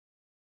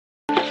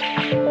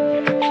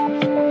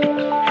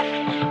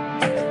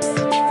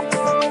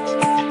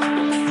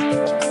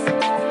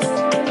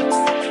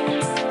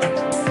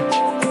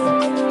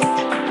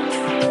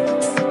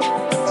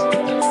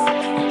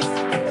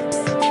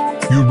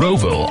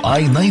Urovo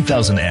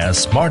i9000S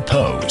Smart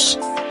POS,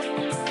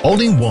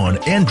 all-in-one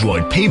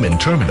Android payment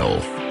terminal.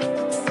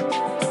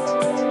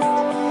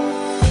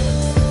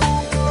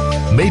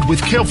 Made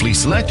with carefully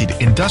selected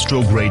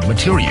industrial-grade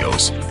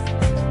materials,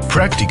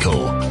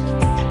 practical,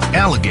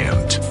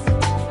 elegant,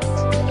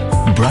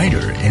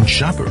 brighter and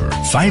sharper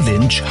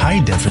 5-inch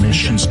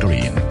high-definition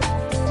screen,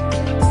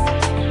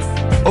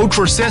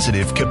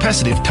 ultra-sensitive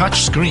capacitive touch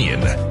screen,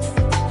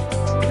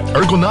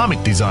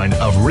 ergonomic design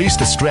of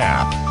wrist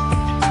strap,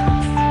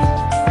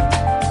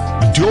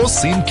 dual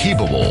SIM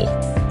capable,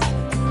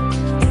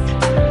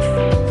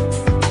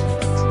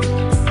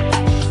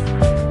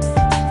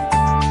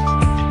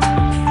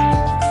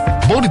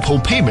 multiple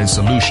payment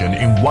solution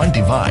in one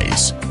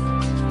device,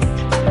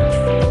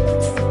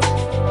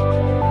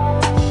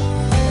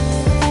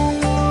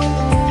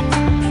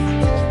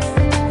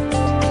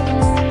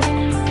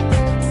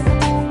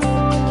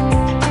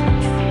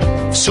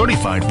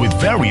 certified with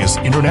various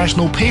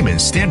international payment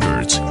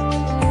standards,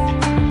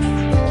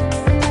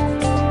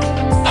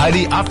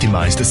 highly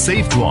optimized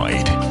safe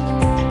droid,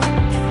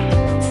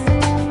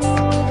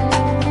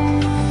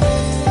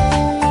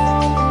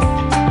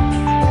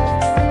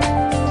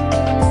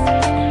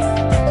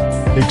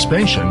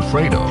 expansion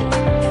cradle,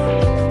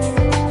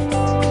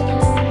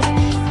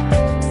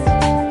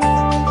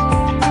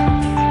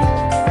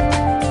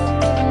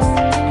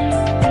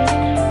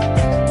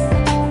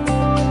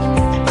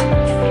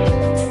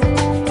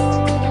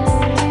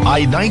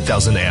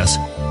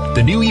 i9000S,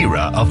 the new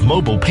era of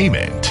mobile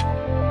payment.